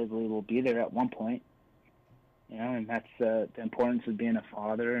cognitively will be there at one point, and that's the importance of being a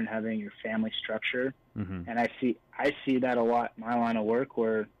father and having your family structure. And I see that a lot in my line of work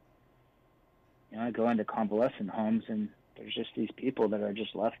where, I go into convalescent homes and there's just these people that are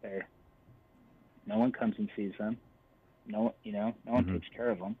just left there. No one comes and sees them. No one takes care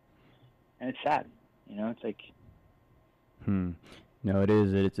of them, and it's sad. It's like. No, it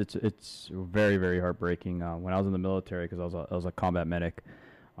is. It's very, very heartbreaking. When I was in the military, because I was a combat medic,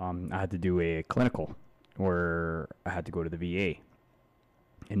 I had to do a clinical where I had to go to the VA,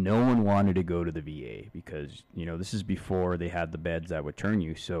 and no one wanted to go to the VA because this is before they had the beds that would turn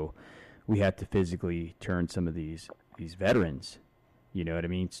you. So we had to physically turn some of these veterans,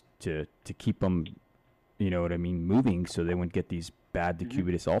 to keep them, moving so they wouldn't get these bad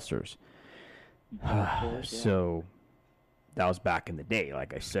decubitus ulcers. So that was back in the day,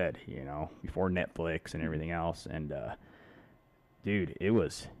 like I said, before Netflix and everything else. And dude, it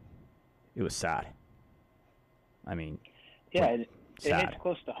was sad. I mean, it sad. hits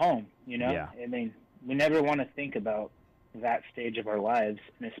close to home, Yeah. I mean, we never want to think about that stage of our lives,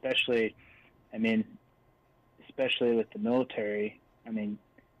 and especially with the military,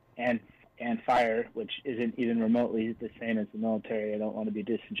 and fire, which isn't even remotely the same as the military. I don't want to be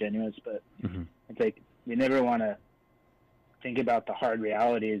disingenuous, but it's like we never want to think about the hard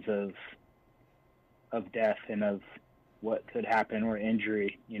realities of death and of what could happen or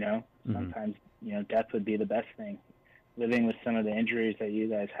injury. Sometimes death would be the best thing. Living with some of the injuries that you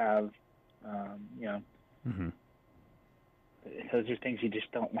guys have, those are things you just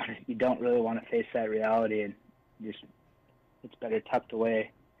don't want. You don't really want to face that reality, and it's better tucked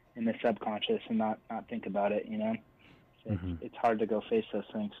away in the subconscious and not think about it. So it's hard to go face those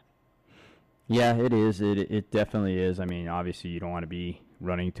things. Yeah, it is. It definitely is. I mean, obviously, you don't want to be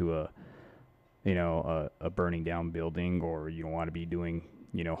running to a burning down building, or you don't want to be doing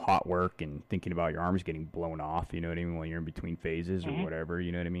hot work and thinking about your arms getting blown off. You know what I mean? When you're in between phases or whatever.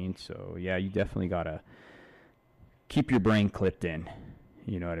 You know what I mean? So yeah, you definitely gotta keep your brain clipped in.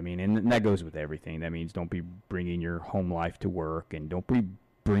 You know what I mean? And that goes with everything. That means don't be bringing your home life to work, and don't be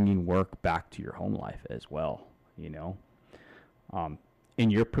bringing work back to your home life as well. In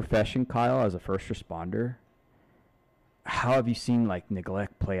your profession, Kyle, as a first responder, how have you seen like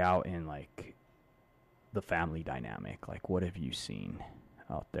neglect play out in like the family dynamic? Like, what have you seen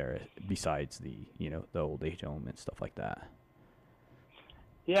out there besides the the old age home and stuff like that?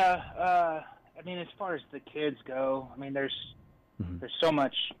 Yeah, as far as the kids go, there's so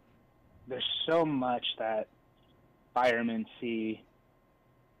much that firemen see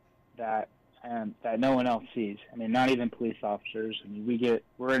that no one else sees. Not even police officers.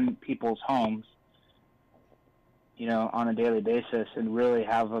 We're in people's homes, on a daily basis, and really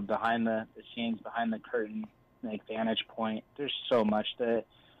have a behind the scenes, behind the curtain, like vantage point. There's so much that,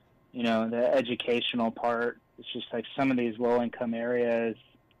 the educational part. It's just like some of these low income areas,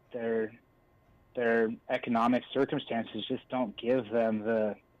 their economic circumstances just don't give them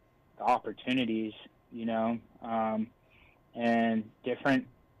the opportunities, and different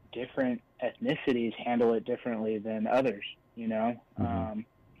ethnicities handle it differently than others,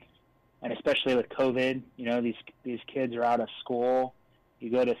 and especially with COVID, these kids are out of school. You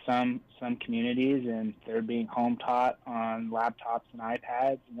go to some communities and they're being home taught on laptops and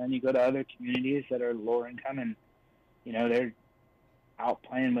iPads, and then you go to other communities that are lower income and, they're out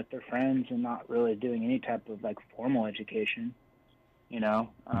playing with their friends and not really doing any type of like formal education, So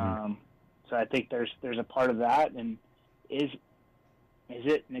I think there's a part of that, and is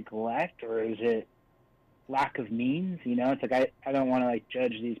it neglect or is it lack of means? It's like I don't want to like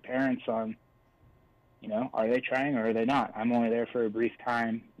judge these parents on, are they trying or are they not? I'm only there for a brief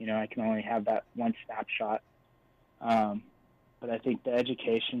time. I can only have that one snapshot. But I think the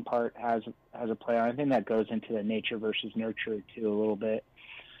education part has a play on. I think that goes into the nature versus nurture too a little bit.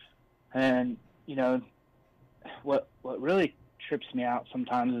 And what really trips me out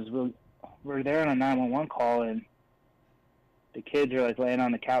sometimes is we're there on a 911 call and the kids are like laying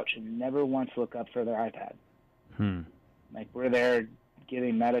on the couch and never once look up for their iPad. Like we're there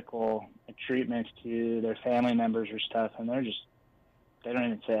giving medical treatments to their family members or stuff, and they don't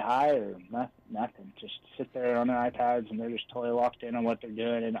even say hi or nothing. Just sit there on their iPads, and they're just totally locked in on what they're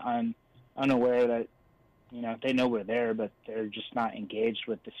doing and unaware that, they know we're there, but they're just not engaged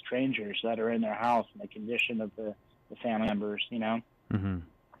with the strangers that are in their house and the condition of the family members, Mm-hmm.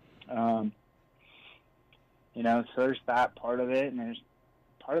 So there's that part of it, and there's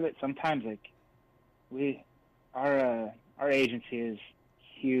part of it sometimes, like, our agency is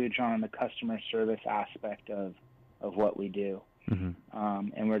huge on the customer service aspect of what we do. Mm-hmm.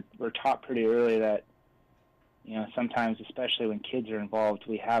 And we're taught pretty early that, sometimes, especially when kids are involved,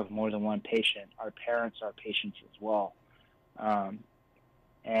 we have more than one patient. Our parents are patients as well.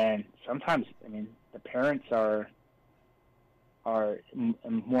 And sometimes, the parents are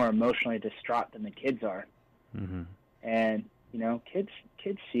more emotionally distraught than the kids are. Mm-hmm. And, kids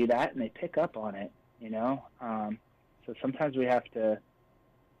see that and they pick up on it, So sometimes we have to,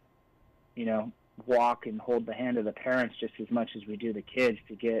 walk and hold the hand of the parents just as much as we do the kids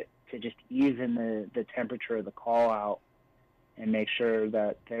to just even the temperature of the call out and make sure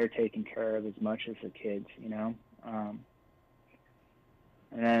that they're taken care of as much as the kids, And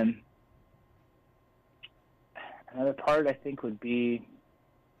then another part, I think, would be,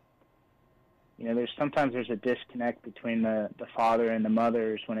 there's a disconnect between the father and the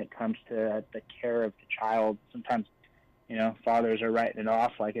mothers when it comes to the care of the child. Sometimes, fathers are writing it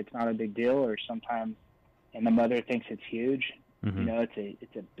off like it's not a big deal, or sometimes, and the mother thinks it's huge. Mm-hmm.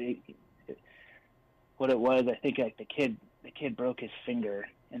 It's a big. What it was, I think, like the kid broke his finger,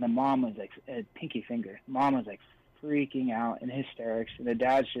 and the mom was like a pinky finger. Mom was like freaking out in hysterics, and the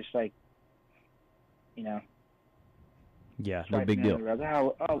dad's just like, yeah, no big deal.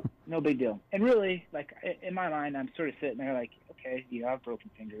 Oh, no big deal. And really, like, in my mind, I'm sort of sitting there like, okay, I have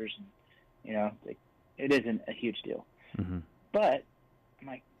broken fingers, and like, it isn't a huge deal. Mm-hmm. But I'm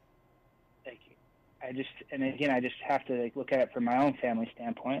like, I just have to, like, look at it from my own family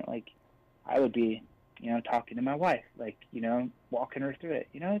standpoint. Like, I would be, talking to my wife, like, walking her through it.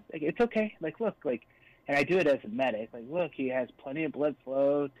 Like, it's okay. Like, look, like, and I do it as a medic. Like, look, he has plenty of blood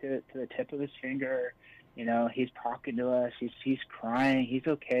flow to the tip of his finger. He's talking to us. He's crying. He's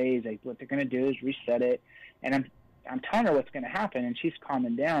okay. He's like, what they're going to do is reset it. And I'm telling her what's going to happen, and she's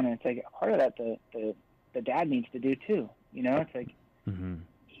calming down. And it's like, part of that the dad needs to do too. It's like, mm-hmm.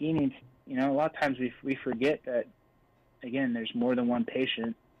 he needs. A lot of times we forget that, again, there's more than one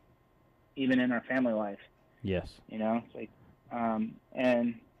patient, even in our family life. Yes. It's like,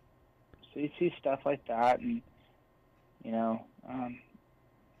 and so you see stuff like that, and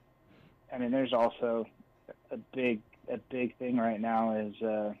there's also a big thing right now is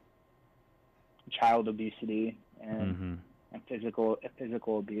child obesity and Mm-hmm. and physical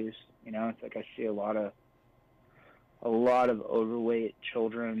abuse. It's like I see a lot of overweight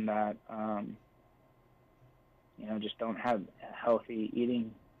children that just don't have healthy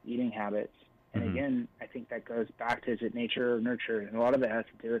eating habits. And Mm-hmm. again, I think that goes back to, is it nature or nurture? And a lot of it has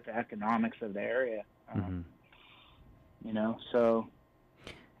to do with the economics of the area. So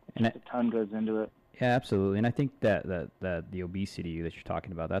and a ton goes into it. Yeah, absolutely. And I think that the obesity that you're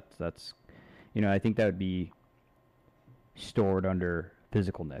talking about, that's I think that would be stored under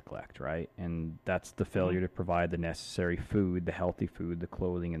physical neglect, right? And that's the failure to provide the necessary food, the healthy food, the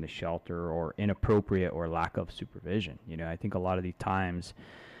clothing, and the shelter, or inappropriate or lack of supervision. I think a lot of the times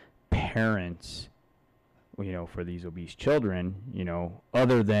parents, for these obese children,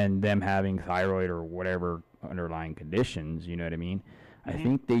 other than them having thyroid or whatever underlying conditions, you know what I mean? I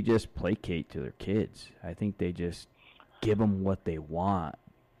think they just placate to their kids. I think they just give them what they want,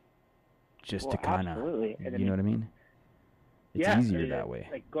 just to kind of, you know what I mean? It's easier that way.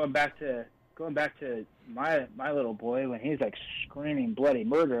 Like going back to my little boy, when he's like screaming bloody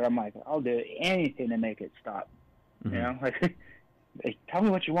murder, I'm like, I'll do anything to make it stop. Mm-hmm. Like, tell me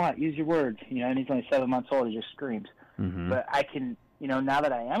what you want, use your words. And he's only 7 months old, he just screams. Mm-hmm. But I can, now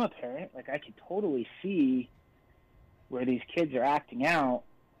that I am a parent, like, I can totally see where these kids are acting out,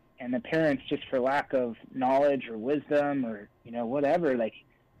 and the parents, just for lack of knowledge or wisdom or whatever, like,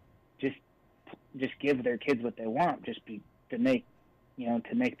 just give their kids what they want, to make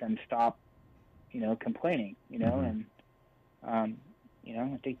them stop complaining, Mm-hmm. and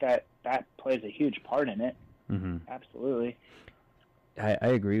I think that plays a huge part in it. Mm-hmm. Absolutely. I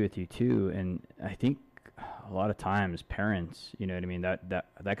agree with you too, and I think a lot of times parents, you know what I mean,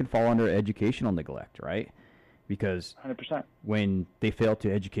 that can fall under educational neglect, right? Because 100%. when they fail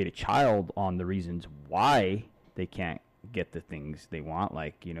to educate a child on the reasons why they can't get the things they want,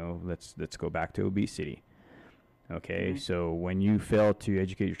 like let's go back to obesity. Okay, so when you fail to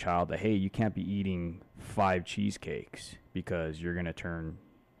educate your child that, hey, you can't be eating 5 cheesecakes because you're going to turn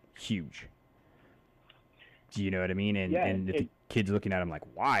huge. Do you know what I mean? And if the kid's looking at him like,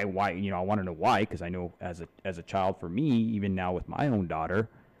 why, I want to know why, because I know as a child, for me, even now with my own daughter,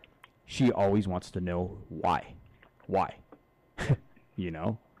 she always wants to know why,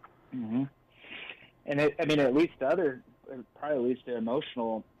 Mm-hmm. And it leads to it probably leads to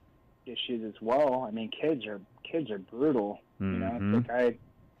emotional issues as well. I mean, kids are brutal. Mm-hmm. It's like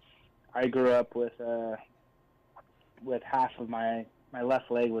I grew up with half of my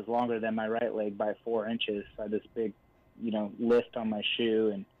left leg was longer than my right leg by 4 inches. So I had this big, lift on my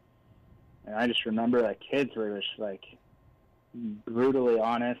shoe, and I just remember like kids were just like brutally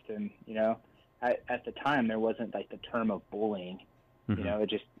honest, and at the time there wasn't like the term of bullying. Mm-hmm.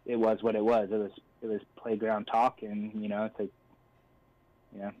 It was what it was. It was playground talk, and it's like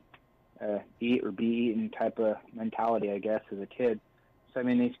eat or be eaten type of mentality, I guess, as a kid. So I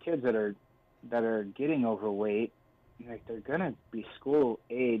mean, these kids that are getting overweight, like they're gonna be school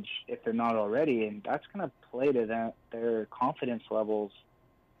age if they're not already, and that's gonna play to their confidence levels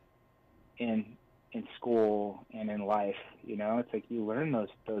in school and in life. It's like you learn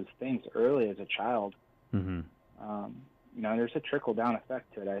those things early as a child. Mm-hmm. There's a trickle down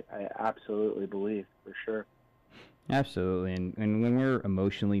effect to it. I absolutely believe, for sure. Absolutely, and when we're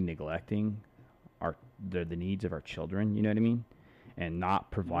emotionally neglecting the needs of our children, you know what I mean, and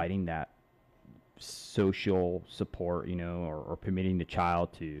not providing that social support, or permitting the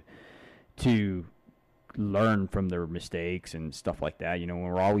child to learn from their mistakes and stuff like that. When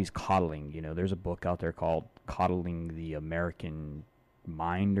we're always coddling, there's a book out there called Coddling the American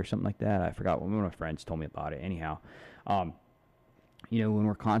Mind or something like that. I forgot. One of my friends told me about it. Anyhow, when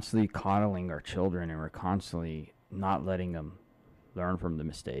we're constantly coddling our children and we're constantly not letting them learn from the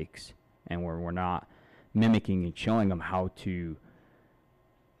mistakes, and where we're not mimicking and showing them how to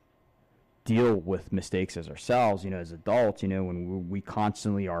deal with mistakes as ourselves, as adults, when we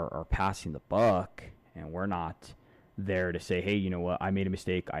constantly are passing the buck, and we're not there to say, hey, you know what, I made a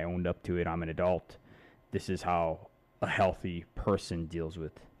mistake, I owned up to it, I'm an adult, this is how a healthy person deals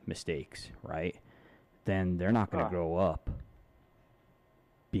with mistakes, right? Then they're not going to grow up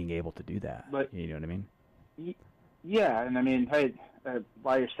being able to do that. But, you know what I mean? Yeah, and I mean, hey,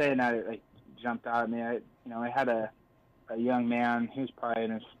 while you're saying that, it jumped out at me. I had a young man, he was probably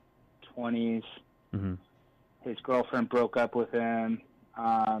in his 20s. Mm-hmm. His girlfriend broke up with him.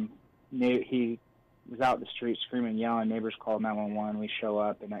 He was out in the street screaming, yelling. Neighbors called 911. We show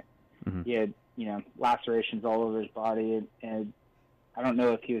up, and he had, lacerations all over his body. And I don't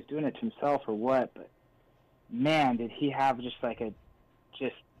know if he was doing it to himself or what, but man, did he have just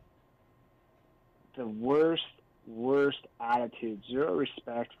the worst attitude, zero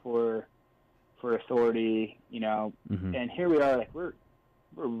respect for authority, Mm-hmm. And here we are, like we're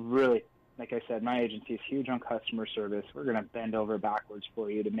really, like I said, my agency is huge on customer service. We're going to bend over backwards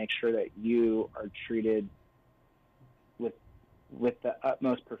for you to make sure that you are treated with the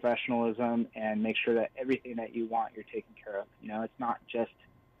utmost professionalism, and make sure that everything that you want, you're taken care of. It's not just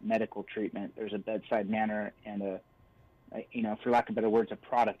medical treatment. There's a bedside manner and for lack of better words, a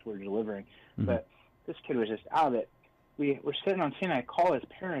product we're delivering. Mm-hmm. But this kid was just out of it. We're sitting on scene. I call his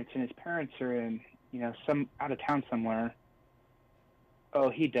parents, and his parents are in, some out of town somewhere. Oh,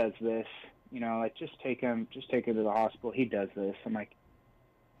 he does this. Just take him to the hospital. He does this. I'm like,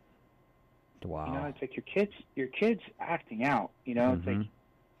 wow. It's like your kid's acting out. Mm-hmm.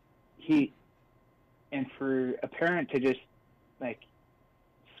 It's like and for a parent to just like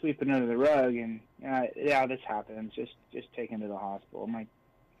sweep it under the rug and this happens. Just take him to the hospital. I'm like,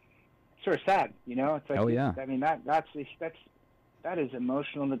 sort of sad, It's like, oh yeah. I mean that is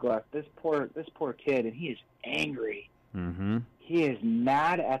emotional neglect. This poor kid, and he is angry. Mm-hmm. He is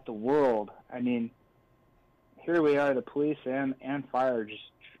mad at the world. I mean, here we are, the police and fire, just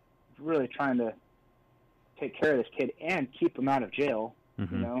really trying to take care of this kid and keep him out of jail.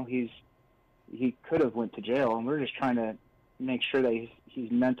 Mm-hmm. He could have went to jail, and we're just trying to make sure that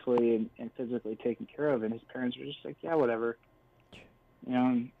he's mentally and physically taken care of. And his parents are just like, yeah, whatever.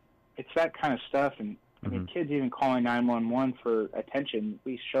 It's that kind of stuff. And I mean, kids even calling 911 for attention.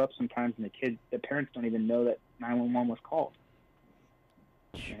 We show up sometimes, and the parents don't even know that 911 was called.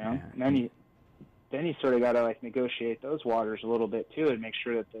 And then you sort of got to like negotiate those waters a little bit too, and make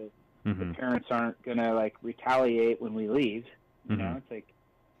sure that the parents aren't gonna like retaliate when we leave. It's like,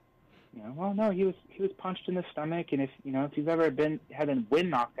 well, no, he was punched in the stomach, and if you've ever had a wind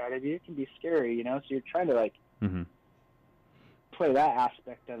knocked out of you, it can be scary. So you're trying to like play that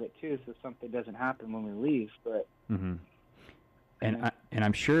aspect of it too, so something doesn't happen when we leave. But and And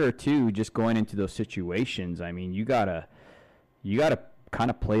I'm sure too, just going into those situations, I mean, you gotta kind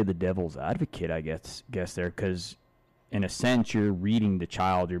of play the devil's advocate, I guess there, because in a sense, you're reading the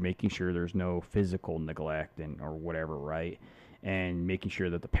child, you're making sure there's no physical neglect or whatever, right? And making sure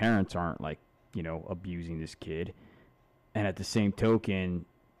that the parents aren't like, abusing this kid. And at the same token,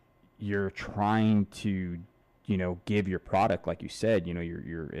 you're trying to, give your product, like you said,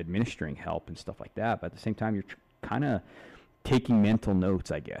 you're administering help and stuff like that. But at the same time, you're kind of taking mental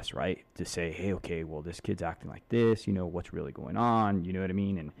notes, I guess, right? To say, hey, okay, well, this kid's acting like this, what's really going on, you know what I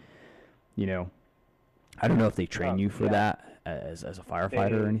mean? And, I don't know if they train you for that as a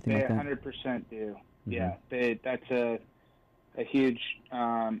firefighter or anything like that. They 100% do. Mm-hmm. Yeah, that's a huge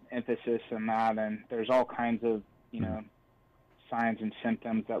emphasis on that, and there's all kinds of, signs and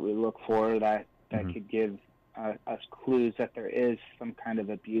symptoms that we look for that could give us clues that there is some kind of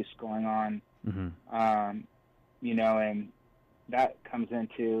abuse going on. And that comes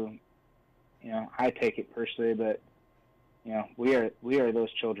into, I take it personally, but, we are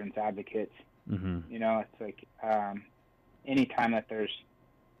those children's advocates. It's like anytime that there's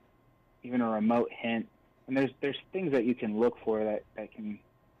even a remote hint, and there's things that you can look for that can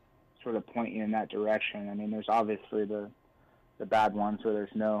sort of point you in that direction. I mean, there's obviously the bad ones where there's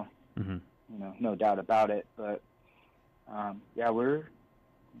no no doubt about it, but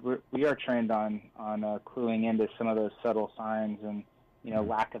we are trained on cluing into some of those subtle signs and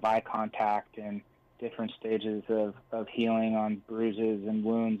lack of eye contact and different stages of healing on bruises and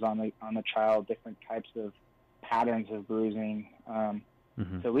wounds on the child, different types of patterns of bruising.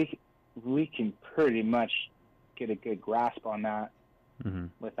 So we can pretty much get a good grasp on that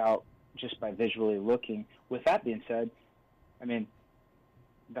without just by visually looking. With that being said, I mean,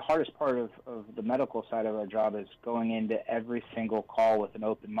 the hardest part of the medical side of our job is going into every single call with an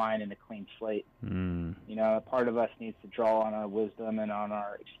open mind and a clean slate. A part of us needs to draw on our wisdom and on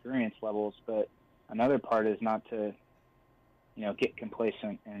our experience levels, but another part is not to, get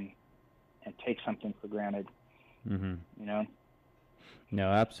complacent and take something for granted. No,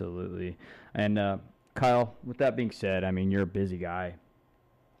 absolutely. And Kyle, with that being said, I mean, you're a busy guy.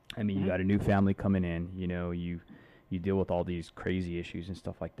 I mean, you got a new family coming in. You deal with all these crazy issues and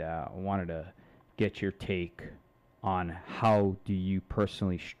stuff like that. I wanted to get your take on how do you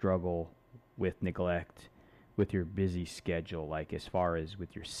personally struggle with neglect with your busy schedule, like as far as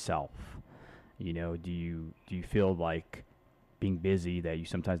with yourself. Do you feel like being busy that you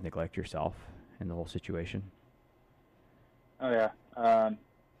sometimes neglect yourself in the whole situation? Oh yeah. I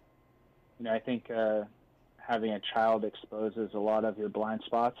think having a child exposes a lot of your blind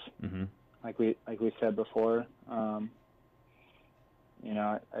spots. Like we said before.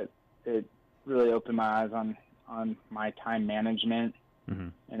 It really opened my eyes on my time management,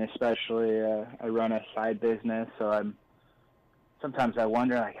 and especially I run a side business, so sometimes I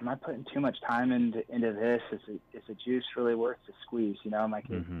wonder, like, am I putting too much time into this? Is the juice really worth the squeeze? I'm like,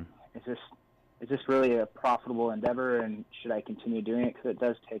 is this really a profitable endeavor, and should I continue doing it? Because it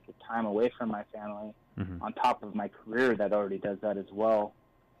does take the time away from my family, on top of my career that already does that as well.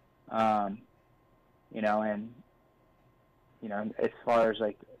 And as far as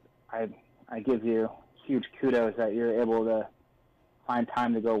like, I give you huge kudos that you're able to find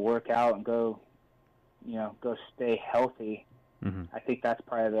time to go work out and go stay healthy. I think that's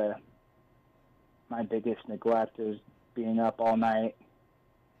probably my biggest neglect is being up all night,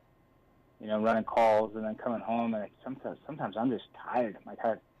 running calls and then coming home, and sometimes I'm just tired. Like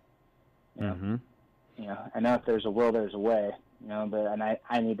I know if there's a will, there's a way, but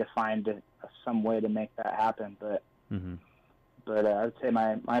I need to find some way to make that happen. But I would say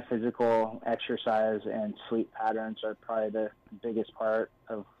my physical exercise and sleep patterns are probably the biggest part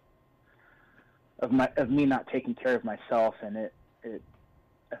of me not taking care of myself, and it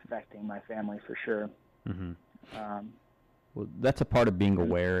affecting my family for sure. Well, that's a part of being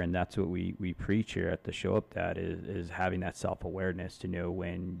aware, and that's what we preach here at the Show Up Dad is having that self-awareness to know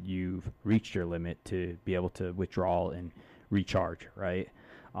when you've reached your limit to be able to withdraw and recharge, right?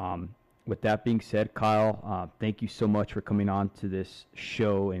 With that being said, Kyle, thank you so much for coming on to this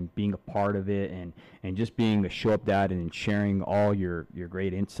show and being a part of it, and just being a Show Up Dad and sharing all your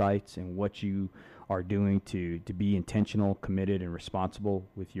great insights and what you are doing to be intentional, committed, and responsible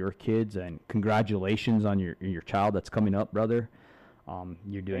with your kids. And congratulations on your child that's coming up, brother.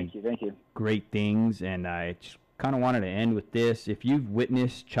 You're doing thank you. Great things, and I just kind of wanted to end with this. If you've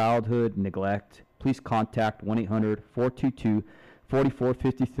witnessed childhood neglect, please contact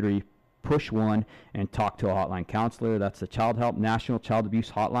 1-800-422-4453, push 1, and talk to a hotline counselor. That's the Child Help National Child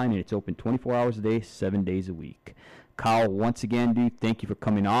Abuse Hotline, and it's open 24 hours a day, 7 days a week. Kyle, once again, dude, thank you for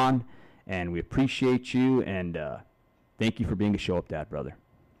coming on, and we appreciate you, and Thank you for being a Show Up Dad, brother.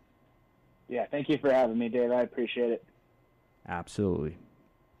 Yeah, thank you for having me, Dave. I appreciate it. Absolutely.